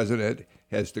Council President,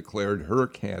 has declared her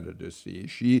candidacy.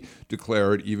 She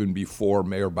declared even before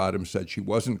Mayor Bottoms said she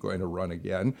wasn't going to run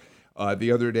again.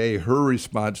 The other day, her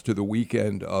response to the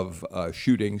weekend of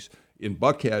shootings in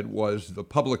Buckhead was the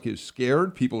public is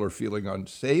scared. People are feeling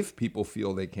unsafe. People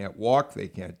feel they can't walk. They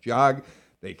can't jog.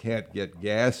 They can't get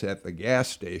gas at the gas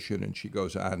station. And she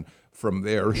goes on from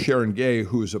there. Sharon Gay,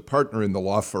 who's a partner in the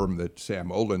law firm that Sam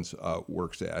Olens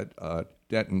works at,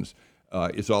 Denton's,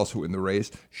 is also in the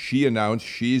race. She announced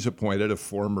she's appointed a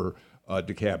former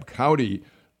DeKalb County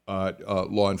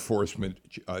law enforcement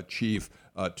chief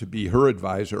to be her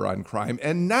advisor on crime.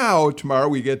 And now, tomorrow,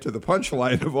 we get to the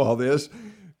punchline of all this.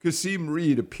 Kasim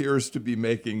Reed appears to be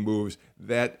making moves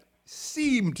that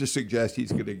seem to suggest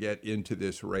he's going to get into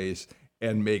this race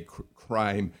and make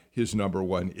crime his number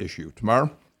one issue.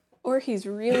 Tamar? Or he's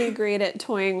really great at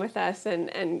toying with us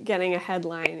and getting a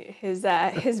headline.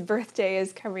 His birthday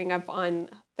is coming up on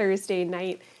Thursday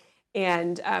night.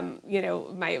 And,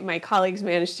 my colleagues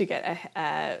managed to get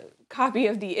a copy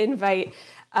of the invite.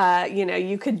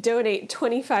 You could donate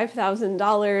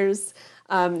 $25,000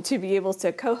 to be able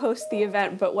to co-host the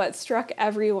event. But what struck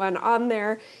everyone on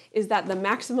there is that the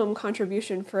maximum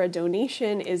contribution for a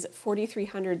donation is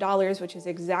 $4,300, which is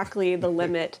exactly the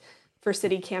limit for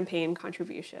city campaign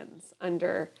contributions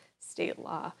under state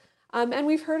law. And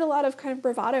we've heard a lot of kind of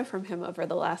bravado from him over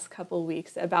the last couple of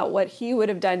weeks about what he would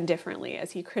have done differently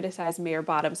as he criticized Mayor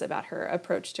Bottoms about her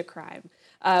approach to crime.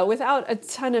 Without a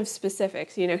ton of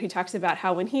specifics, he talks about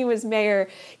how when he was mayor,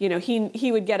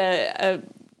 he would get a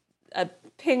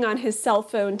ping on his cell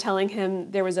phone telling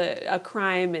him there was a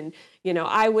crime, and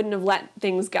I wouldn't have let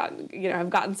things have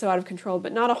gotten so out of control,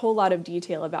 but not a whole lot of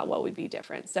detail about what would be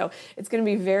different. So it's going to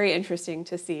be very interesting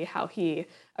to see how he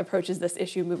approaches this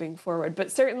issue moving forward.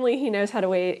 But certainly he knows how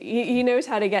to he knows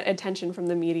how to get attention from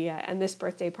the media, and this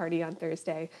birthday party on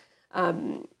Thursday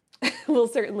will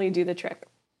certainly do the trick.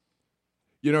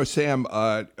 Sam,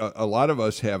 a lot of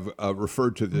us have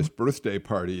referred to this birthday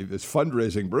party, this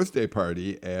fundraising birthday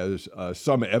party, as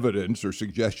some evidence or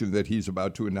suggestion that he's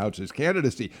about to announce his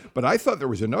candidacy. But I thought there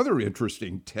was another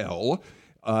interesting tell,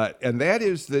 and that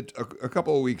is that a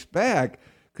couple of weeks back,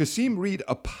 Kasim Reed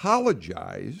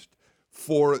apologized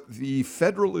for the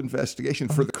federal investigation,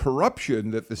 for the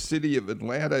corruption that the city of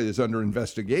Atlanta is under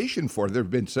investigation for. There have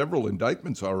been several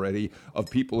indictments already of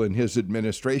people in his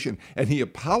administration, and he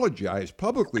apologized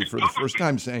publicly for the first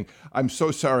time, saying, "I'm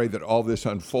so sorry that all this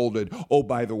unfolded. Oh,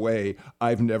 by the way,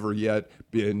 I've never yet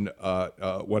been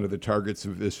one of the targets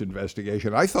of this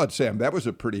investigation." I thought, Sam, that was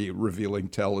a pretty revealing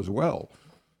tell as well.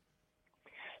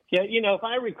 Yeah, if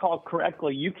I recall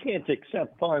correctly, you can't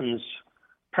accept funds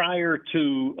prior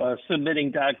to submitting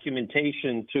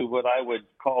documentation to what I would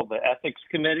call the ethics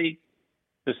committee,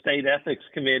 the state ethics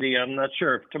committee. I'm not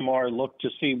sure if Tamar looked to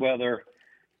see whether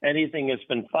anything has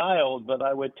been filed, but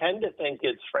I would tend to think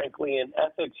it's frankly an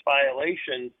ethics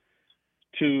violation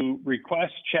to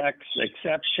request checks,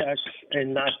 accept checks,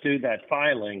 and not do that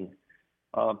filing.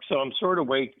 So I'm sort of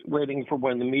waiting for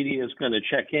when the media is going to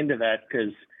check into that,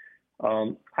 because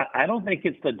I don't think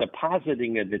it's the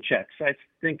depositing of the checks. I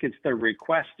think it's the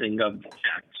requesting of the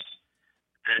checks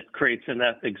that creates an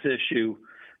ethics issue.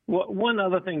 One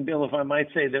other thing, Bill, if I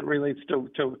might say, that relates to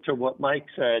what Mike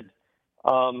said,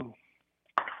 while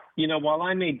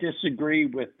I may disagree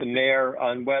with the mayor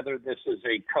on whether this is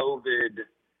a COVID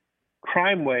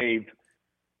crime wave,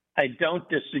 I don't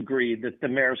disagree that the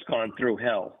mayor's gone through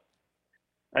hell.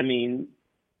 I mean,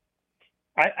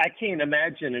 I can't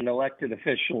imagine an elected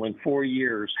official in 4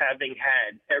 years having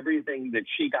had everything that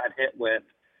she got hit with,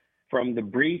 from the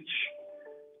breach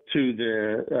to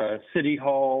the city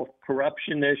hall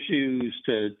corruption issues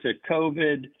to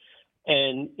COVID.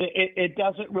 And it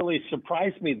doesn't really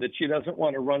surprise me that she doesn't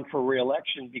want to run for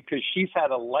re-election, because she's had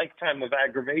a lifetime of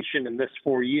aggravation in this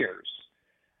 4 years.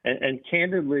 And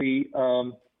candidly,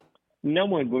 no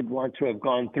one would want to have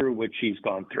gone through what she's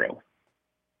gone through.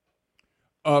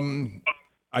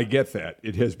 I get that.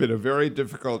 It has been a very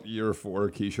difficult year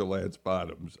for Keisha Lance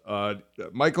Bottoms.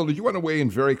 Michael, did you want to weigh in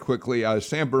very quickly?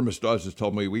 Sam Burmistad has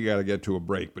told me we got to get to a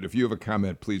break, but if you have a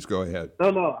comment, please go ahead.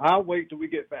 No, I'll wait till we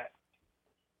get back.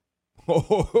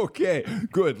 Oh, okay,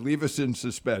 good. Leave us in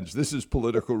suspense. This is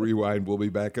Political Rewind. We'll be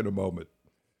back in a moment.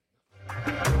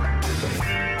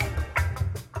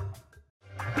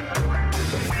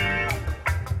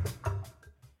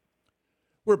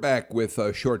 We're back with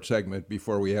a short segment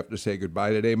before we have to say goodbye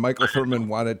today. Michael Thurmond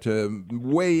wanted to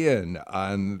weigh in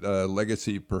on the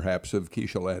legacy, perhaps, of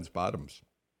Keisha Lance Bottoms.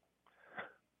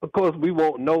 Of course, we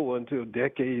won't know until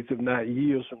decades, if not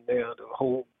years from now, the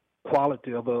whole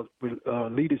quality of her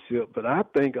leadership. But I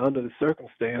think under the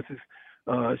circumstances,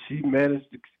 she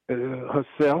managed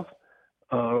herself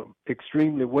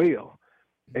extremely well.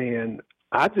 And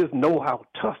I just know how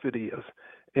tough it is.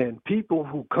 And people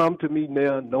who come to me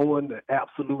now knowing the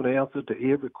absolute answer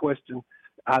to every question,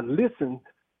 I listen,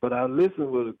 but I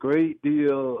listen with a great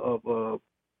deal of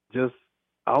just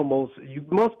almost, you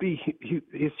must be,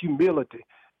 it's humility.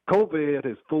 COVID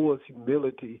has forced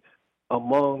humility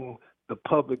among the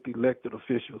public elected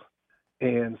officials.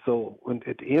 And so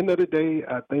at the end of the day,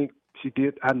 I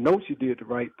know she did the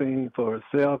right thing for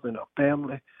herself and her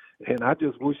family, and I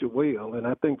just wish her well. And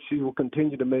I think she will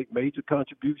continue to make major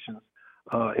contributions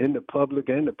in the public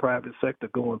and the private sector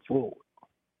going forward.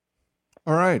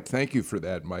 All right. Thank you for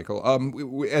that, Michael.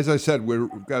 As I said, we've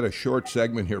got a short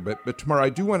segment here, but Tamar, I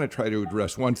do want to try to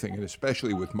address one thing, and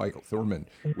especially with Michael Thurmond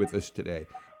with us today.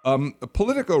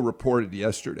 Politico reported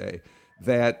yesterday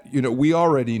that, we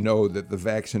already know that the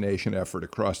vaccination effort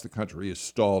across the country is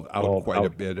stalled out quite a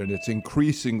bit, and it's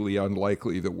increasingly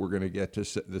unlikely that we're going to get to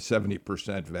the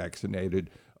 70% vaccinated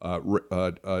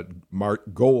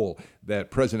goal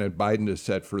that President Biden has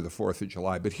set for the 4th of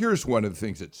July. But here's one of the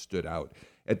things that stood out.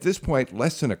 At this point,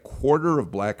 less than a quarter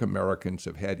of Black Americans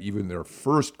have had even their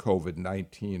first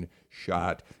COVID-19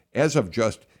 shot as of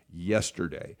just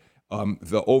yesterday.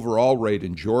 The overall rate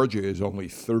in Georgia is only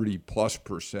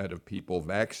 30+% of people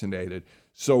vaccinated.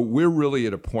 So we're really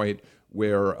at a point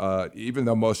where even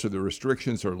though most of the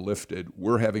restrictions are lifted,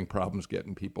 we're having problems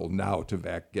getting people now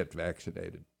to get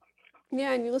vaccinated.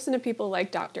 Yeah, and you listen to people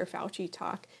like Dr. Fauci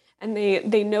talk, and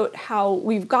they note how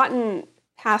we've gotten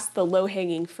past the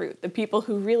low-hanging fruit, the people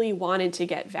who really wanted to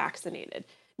get vaccinated.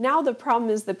 Now the problem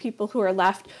is the people who are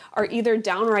left are either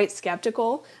downright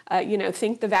skeptical,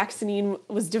 think the vaccine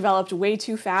was developed way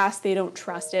too fast, they don't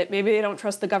trust it, maybe they don't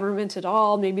trust the government at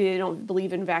all, maybe they don't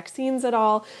believe in vaccines at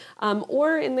all,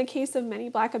 or in the case of many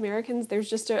Black Americans, there's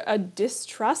just a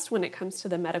distrust when it comes to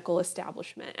the medical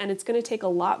establishment, and it's going to take a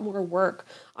lot more work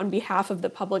on behalf of the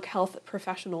public health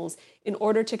professionals in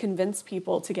order to convince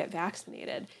people to get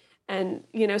vaccinated. And,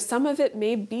 some of it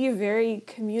may be very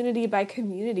community by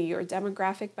community or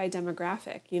demographic by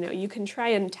demographic. You can try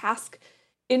and task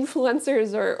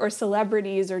influencers or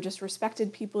celebrities or just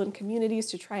respected people in communities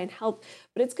to try and help,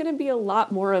 but it's going to be a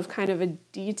lot more of kind of a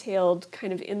detailed,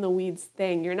 kind of in the weeds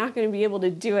thing. You're not going to be able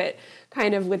to do it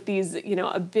kind of with these,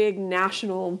 a big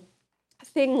national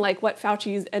thing like what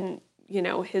Fauci's and,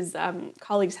 his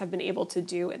colleagues have been able to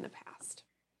do in the past.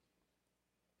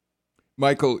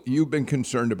 Michael, you've been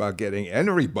concerned about getting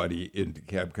everybody in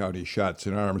DeKalb County shots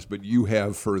in arms, but you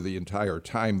have, for the entire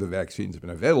time the vaccine's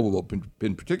been available,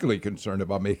 been particularly concerned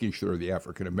about making sure the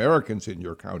African Americans in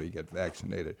your county get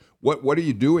vaccinated. What are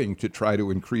you doing to try to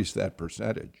increase that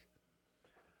percentage?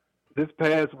 This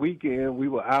past weekend, we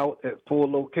were out at 4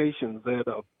 locations at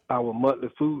our monthly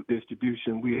food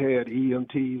distribution. We had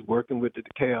EMTs working with the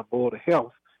DeKalb Board of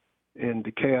Health and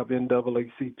DeKalb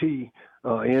NAACP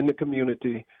in the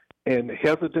community. And the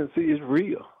hesitancy is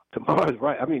real. Tamar is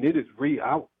right. I mean, it is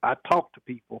real. I talk to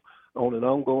people on an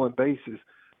ongoing basis.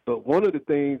 But one of the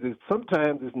things is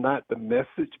sometimes it's not the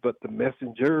message, but the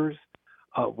messengers.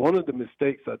 One of the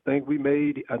mistakes I think we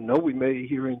made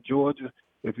here in Georgia,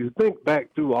 if you think back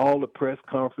through all the press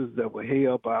conferences that were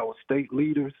held by our state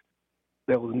leaders,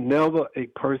 there was never a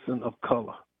person of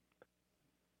color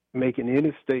making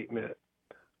any statement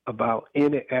about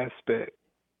any aspect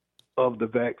of the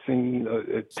vaccine,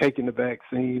 taking the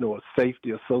vaccine, or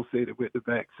safety associated with the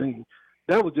vaccine.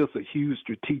 That was just a huge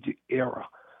strategic error.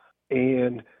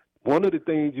 And one of the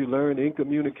things you learn in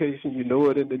communication,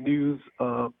 it in the news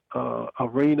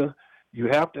arena, you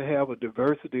have to have a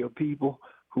diversity of people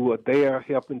who are there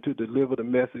helping to deliver the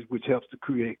message, which helps to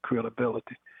create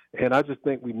credibility. And I just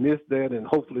think we missed that, and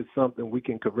hopefully it's something we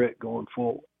can correct going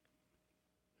forward.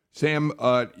 Sam,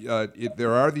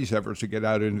 there are these efforts to get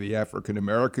out into the African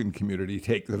American community,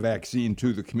 take the vaccine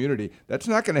to the community. That's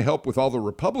not going to help with all the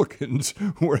Republicans,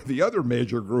 who are the other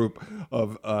major group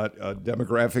of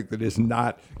demographic that is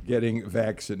not getting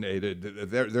vaccinated.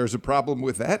 There's a problem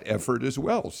with that effort as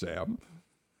well, Sam.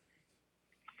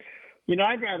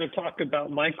 I'd rather talk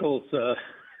about Michael's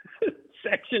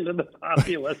section of the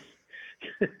populace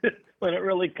when it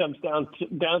really comes down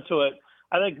to it.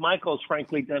 I think Michael's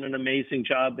frankly done an amazing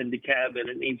job in DeKalb, and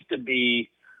it needs to be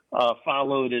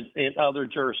followed in other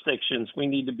jurisdictions. We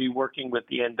need to be working with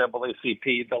the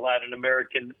NAACP, the Latin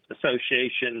American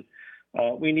Association.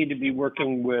 We need to be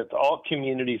working with all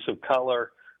communities of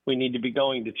color. We need to be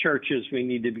going to churches. We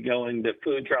need to be going to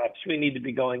food drops. We need to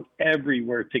be going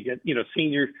everywhere to get,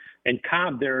 senior and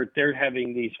Cobb. They're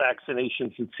having these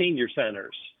vaccinations in senior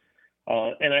centers.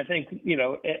 And I think,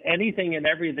 anything and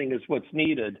everything is what's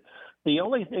needed. The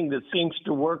only thing that seems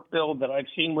to work, Bill, that I've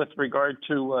seen with regard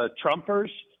to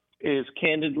Trumpers is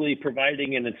candidly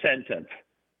providing an incentive,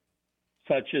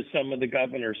 such as some of the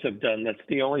governors have done. That's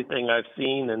the only thing I've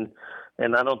seen,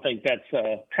 and I don't think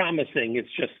that's promising.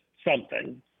 It's just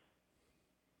something.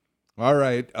 All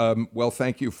right. Well,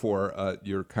 thank you for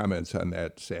your comments on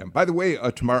that, Sam. By the way,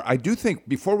 Tamar, I do think,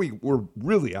 we're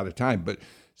really out of time, but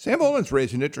Sam Olens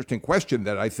raised an interesting question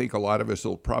that I think a lot of us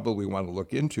will probably want to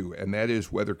look into, and that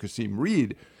is whether Kasim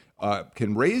Reed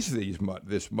can raise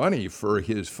this money for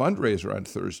his fundraiser on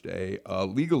Thursday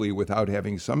legally without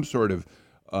having some sort of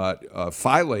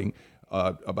filing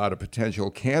about a potential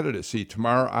candidacy.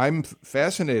 Tamar, I'm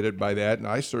fascinated by that, and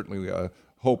I certainly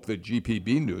hope that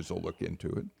GPB News will look into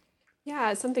it.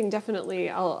 Yeah, it's something definitely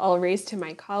I'll raise to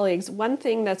my colleagues. One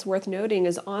thing that's worth noting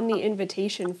is on the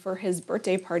invitation for his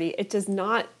birthday party, it does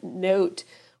not note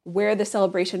where the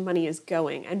celebration money is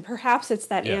going. And perhaps it's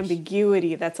that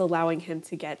ambiguity that's allowing him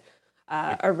to get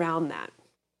around that.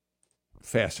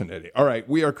 Fascinating. All right,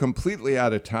 we are completely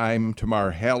out of time.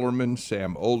 Tamar Hallerman,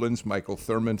 Sam Olens, Michael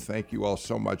Thurmond, thank you all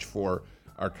so much for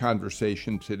our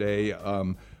conversation today.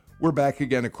 We're back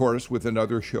again, of course, with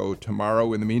another show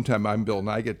tomorrow. In the meantime, I'm Bill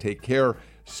Nigut. Take care.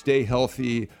 Stay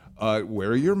healthy.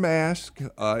 Wear your mask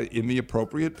in the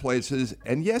appropriate places.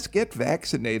 And yes, get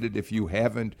vaccinated if you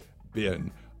haven't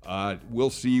been.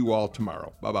 We'll see you all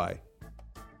tomorrow. Bye-bye.